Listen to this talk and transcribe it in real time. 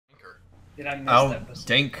Did I miss I'll that?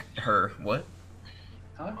 dink her. What?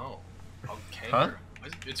 Huh? Oh. Okay. Huh?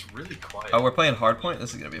 It's really quiet. Oh, we're playing hardpoint?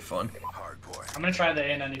 This is gonna be fun. I'm gonna try the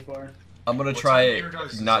A94. I'm gonna What try time do your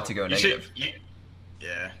guys' not to go You negative.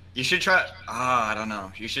 yeah. You should try. I don't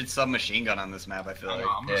know. You should submachine gun on this map. I feel like.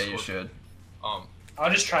 Yeah, you should. I'll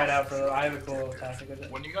just try it out for. I have a cool tactic with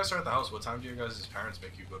it. When you guys are at the house, what time do your guys' parents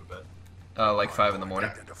make you go to bed? Like 5 in the morning.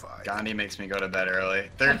 Gandhi makes me go to bed early.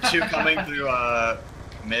 There are two coming through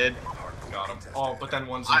mid. Got him. Oh, but then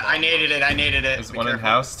one's. I naded it. I naded it. There's Be one in careful.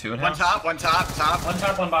 house, 2 in One house. top. One top. Top. One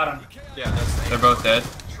top, one bottom. Yeah, that's the They're both dead.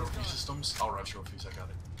 trophy systems. I'll run trophies. I got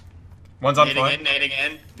it. One's on Nading flank. in. Nading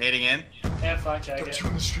in. Nading in. Yeah, fuck, check Got it. two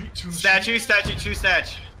in the street. Two in the Statue. Statue. True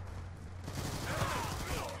statue.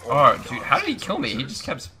 Oh, dude, how did he kill me? He just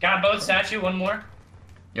kept. Got both statue, one more.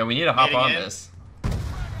 Yo, we need to hop Nading on in. this.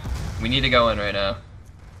 We need to go in right now.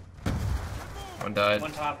 One died.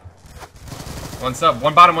 One top. One sub.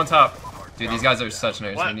 One bottom. One top. Dude, these guys are such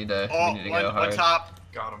nerds. One, We need to one, go hard. one top.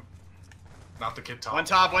 Got him. Not the kid top. One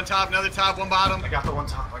top. One top. Another top. One bottom. I got the one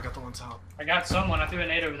top. I got the one top. I got someone. I threw a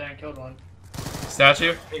nade over there and killed one.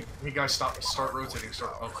 Statue. Hey guys, start rotating.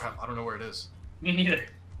 Oh crap! I don't know where it is. Me neither.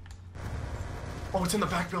 Oh, it's in the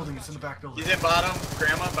back building. It's in the back building. He's in bottom.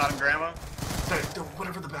 Grandma. Bottom grandma.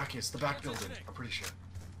 Whatever the back is, the back building. I'm pretty sure.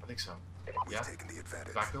 I think so. Yeah.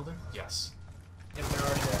 The back building? Yes. If they're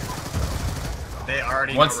already there. They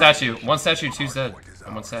already. One know statue. right. One statue. 2's dead.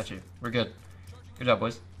 And one statue. We're good. Good job,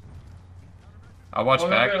 boys. I'll watch Oh,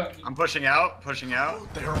 back. go. I'm pushing out. Pushing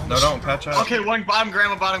out. They're on No, the don't street. patch out. Okay, one bottom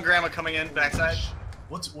grandma coming in backside.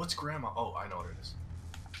 What's grandma? Oh, I know what it is.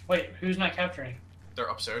 Wait, who's not capturing? They're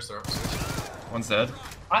upstairs. They're upstairs. One's dead.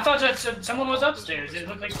 I thought that someone was upstairs. It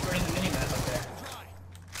looked like we were in the mini-map up there.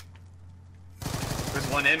 There's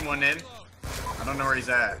one in. One in. I don't know where he's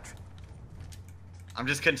at. I'm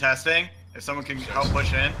just contesting. If someone can help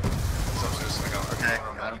push in. He's upstairs. I got him.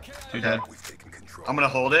 Okay, got him. 2 dead. I'm gonna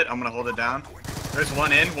hold it. I'm gonna hold it down. There's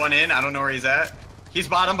one in. One in. I don't know where he's at. He's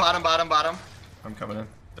bottom. Bottom. I'm coming in.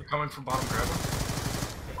 They're coming from bottom grandma.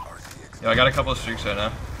 Yo, I got a couple of streaks right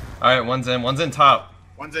now. Alright, one's in. One's in top.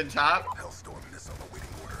 One's in top.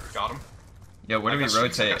 Got him. Yo, where do we I got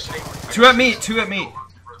streaks, I got rotate? streaks. 2 at me. 2 at me.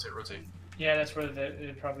 Rotate. Yeah, that's where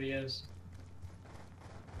it probably is.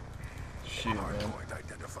 Shoot, man.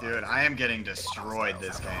 Dude, I am getting destroyed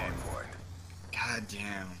this game. God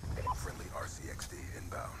damn.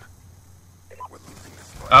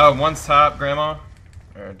 One's top, grandma.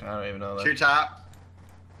 Or, I don't even know Two that. top.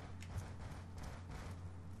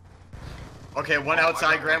 Okay, one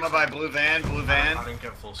outside grandma by blue van. Blue I van. didn't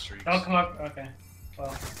get full streaks. Don't come up. Okay.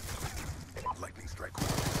 Well,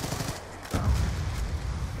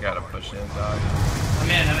 Gotta push in, dog. I'm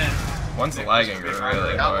in. One's lagging really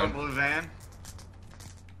Got one hard. blue van.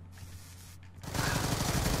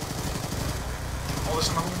 Oh, there's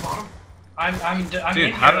another one bottom. I'm Dude, in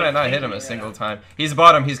how here, did I not hit him thinking a right single now. time? He's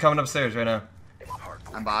bottom. He's coming upstairs right now.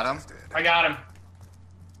 I'm bottom. I got him.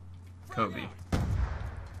 Kobe.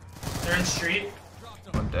 They're in street.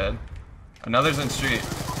 One dead. Another's in street.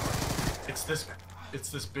 It's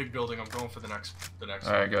this big building. I'm going for the next.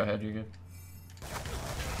 Alright, go ahead. You're good.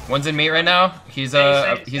 One's in meat right now. He's Stay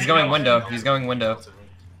going down, window. stay down. He's going window.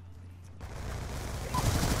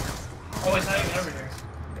 Oh, it's not even over here.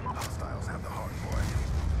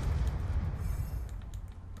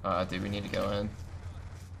 Dude, we need to go in.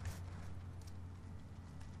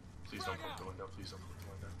 Please don't put the window. Please don't put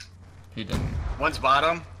the window. He didn't. One's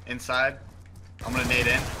bottom. Inside. I'm gonna nade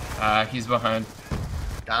in. He's behind.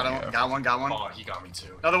 Got him. Yeah. Got one. Got one. Oh, he got me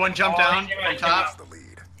too. Another one jumped Oh, down he came from out, top.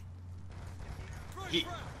 He,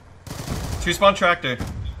 2 spawn tractor.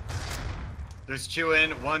 there's two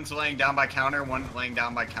in. One's laying down by counter. One laying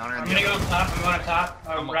down by counter. I'm And the gonna go other. up top. I'm going up top.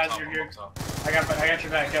 I'm up Raz, top, you're I'm here. up top. I got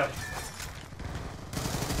your back. Go.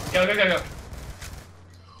 Go.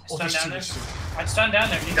 Oh, Stun there's down two. there. There's two. I stunned down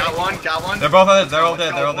there. You Got guys- one. Got one. They're both dead. They're all Let's dead.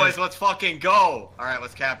 go, They're all boys. dead. Let's fucking go. All right,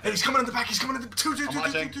 let's cap Hey, it. he's coming in the back. He's coming in the two. I'm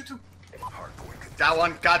watching. Got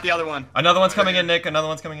one. Got the other one. Another one's coming in, Nick. Another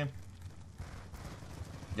one's coming in.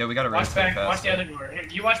 Yeah, we gotta Watch rotate back. fast. Watch the other door. Here,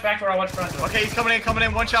 you watch back door. I'll watch front door. Okay, he's coming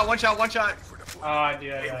in. One shot. Oh, I do.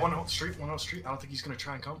 Hey, one out street. I don't think he's gonna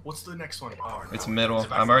try and come. What's the next one? Oh, It's no. middle. Is it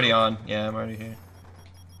back I'm already middle? on. Yeah, I'm already here.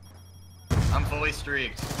 I'm fully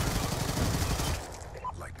streaked.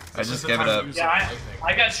 I This is just the gave it time to up. use Yeah, it, think.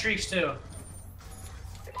 I got streaks too.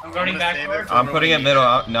 I'm guarding gonna back save door. it for- I'm putting it middle.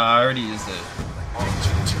 No, I already used it.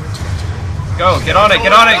 Oh, two. Go, get on it,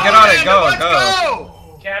 get on it, get on it, go, Let's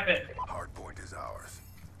go. Cap it.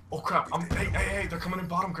 Oh crap! Hey! They're coming in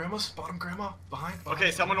bottom, grandma's. Bottom, grandma. Behind.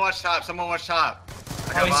 Okay, someone watch top. I Oh,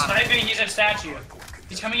 got he's bottom. sniping. He's a statue.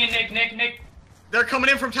 He's coming in, Nick. They're coming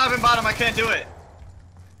in from top and bottom. I can't do it.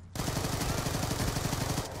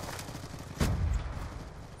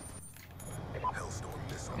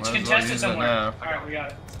 It's contested somewhere. Alright, we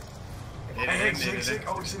got it. Hey, Zig.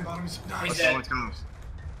 Oh, he's in bottom. He's dead. Let's go.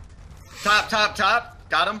 Top.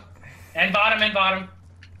 Got him. And bottom.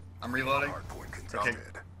 I'm reloading. Okay.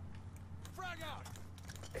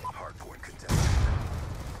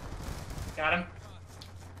 Got him.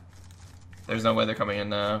 There's no way they're coming in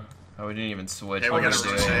now. Oh, we didn't even switch. Okay, What we are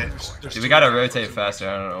gotta we doing? rotate. Dude, we gotta rotate faster.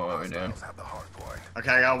 I don't know what we're doing. Okay,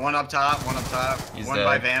 I got one up top. He's one dead.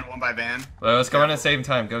 by van. Well, let's go in at the same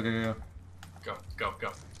time. Go. Go.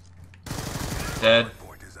 Dead.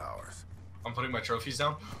 I'm putting my trophies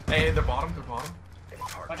down. Hey, they're bottom. Watch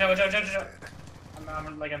out.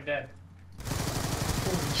 I'm dead.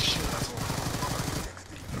 Holy shit, that's a lot.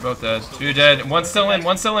 They're both dead. Two dead. One's still in.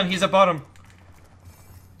 He's at bottom.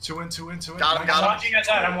 Two in. Got him.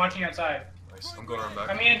 I'm watching outside. Nice. I'm going around back.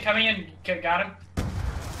 Coming in. Got him.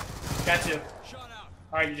 Got two.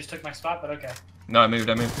 Alright, you just took my spot, but okay. No, I moved.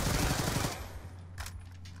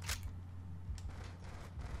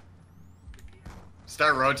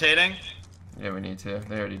 Start rotating. Yeah, we need to.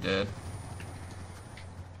 They already did.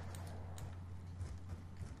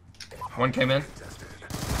 One came in.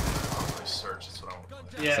 I search, that's what I want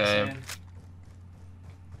to play. Yeah, Same.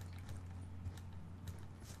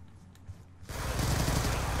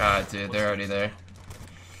 God, dude, they're already there.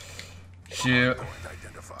 Shoot.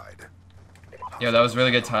 Yeah, that was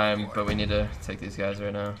really good time, but we need to take these guys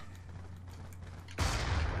right now.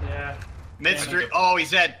 Yeah. Mid street. Oh,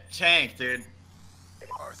 he's at tank, dude.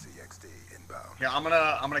 Here, I'm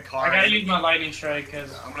gonna car. I gotta use my lightning strike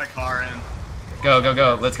because I'm gonna car in.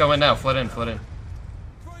 Go. Let's go in now. Flood in.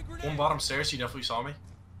 One bottom stairs, he definitely saw me.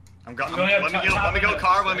 Let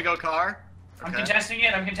me go car. I'm contesting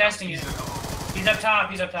it. He's up top.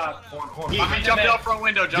 Horn. He jumped out front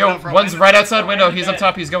window. Yo, one's right outside window. He's up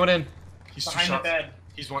top. He's going in. He's two Behind the shots. bed.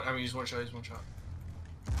 He's one shot.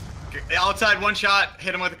 Outside, one shot.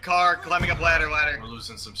 Hit him with a car. Climbing up ladder. We're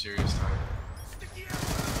losing some serious time.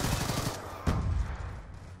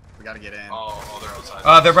 We gotta get in. Oh, they're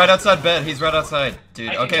outside. They're right outside bed. He's right outside, dude.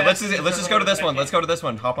 I Okay, think let's that's- just go to this one. Let's go to this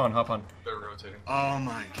one. Hop on. They're rotating. Oh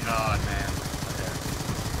my god, man.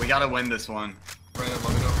 Okay. We gotta win this one. Brandon,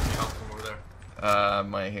 let me know if you need help from over there. I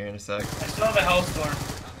might here in a sec. I still have a hellstorm.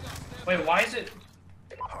 Wait, why is it?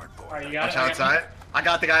 Alright, you got Watch it. outside. I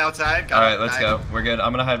got the guy outside. All right, let's go. We're good.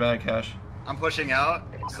 I'm gonna hide behind cash. I'm pushing out.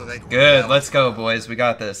 So they. Good. Let's go, boys. We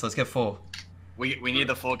got this. Let's get full. We need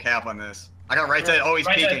the full cap on this. I got right side. Oh, he's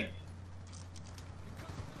Right side.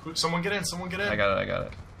 peeking. Someone get in. I got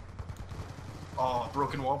it. Oh,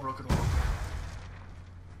 broken wall.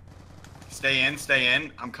 Stay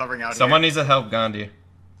in. I'm covering out Someone here. needs to help Gandhi.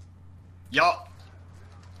 Yo,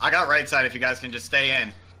 I got right side if you guys can just stay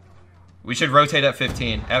in. We should rotate at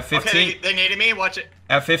 15. At 15. Okay, they needed me. Watch it.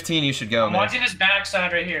 At 15, you should go, I'm man. watching his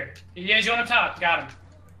backside right here. Yeah, he's going up top. Got him.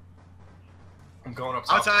 I'm going up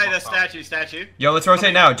top. Outside I'm the up top. statue. Yo, let's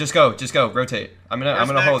rotate now. Just go. Rotate. I'm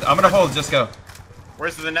gonna hold. Just go.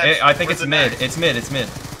 Where's the next? I think where's it's the mid. next? It's mid.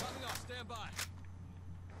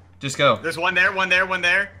 Just go. There's one there.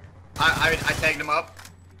 I tagged him up.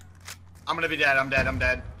 I'm gonna be dead. I'm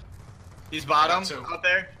dead. He's bottom two. out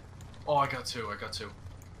there. Oh, I got two.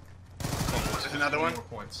 There's another one. More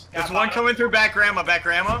points. Got There's one bottom. coming through back grandma.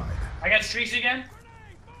 I got streaks again.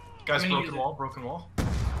 Guys, I'm gonna use broken wall.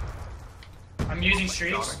 I'm using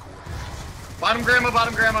streaks. Bottom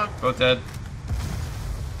grandma. Both dead.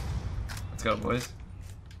 Let's go, boys.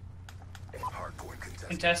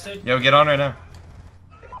 Contested. Yo, get on right now.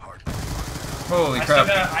 Holy I still crap.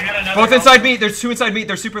 got. I got another. Both inside meat. There's two inside meat.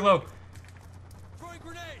 They're super low.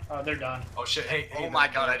 Oh, they're done. Oh shit! Hey! Oh my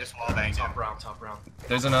god! I just wall banged him. Top round.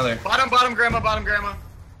 There's another. Bottom grandma.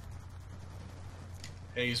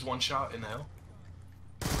 Hey, he's one shot in the hill.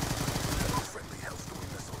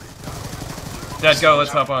 Dad, go.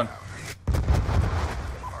 Let's hop on.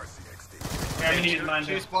 Yeah, I'm gonna use mine.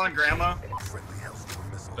 Two spawn grandma.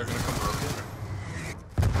 They're gonna come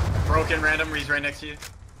Broken random. He's right next to you.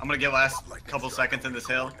 I'm gonna get last couple seconds in this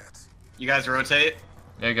hill. You guys rotate.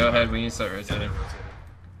 Yeah, go ahead. We need to start rotating.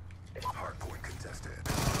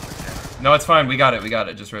 No, it's fine. We got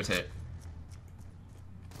it. Just rotate.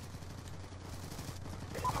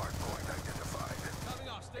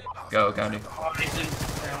 Go, Gandhi. Oh, he's in.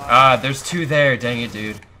 There's two there. Dang it,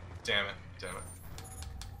 dude. Damn it.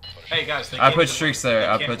 Hey guys, they I can't put win. streaks there. They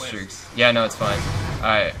I can't put win. streaks. Yeah, no, it's fine.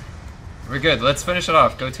 Alright. We're good. Let's finish it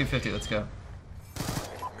off. Go 250. Let's go.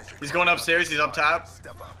 He's going upstairs. He's up top.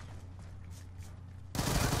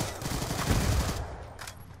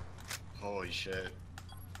 Holy shit.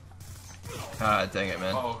 Ah, dang it,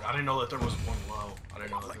 man. Oh, I didn't know that there was one low. I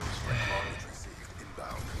didn't know that there was one low.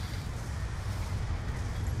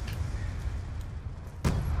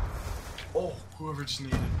 Oh, whoever just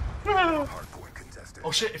needed.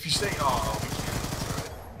 Oh shit, if you stay. Oh, we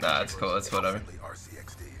can't. Nah, it's cool. It's whatever.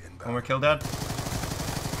 One more kill, Dad.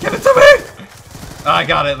 Give it to me! I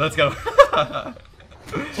got it. Let's go.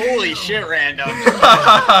 Holy shit, random.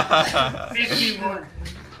 51.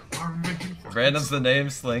 Random's the name,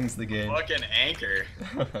 slings the game. Fucking anchor.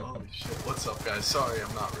 Holy shit. What's up, guys? Sorry,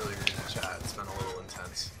 I'm not really reading the chat. It's been a little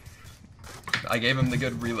intense. I gave him the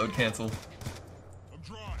good reload cancel.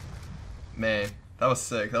 Man, that was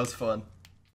sick. That was fun.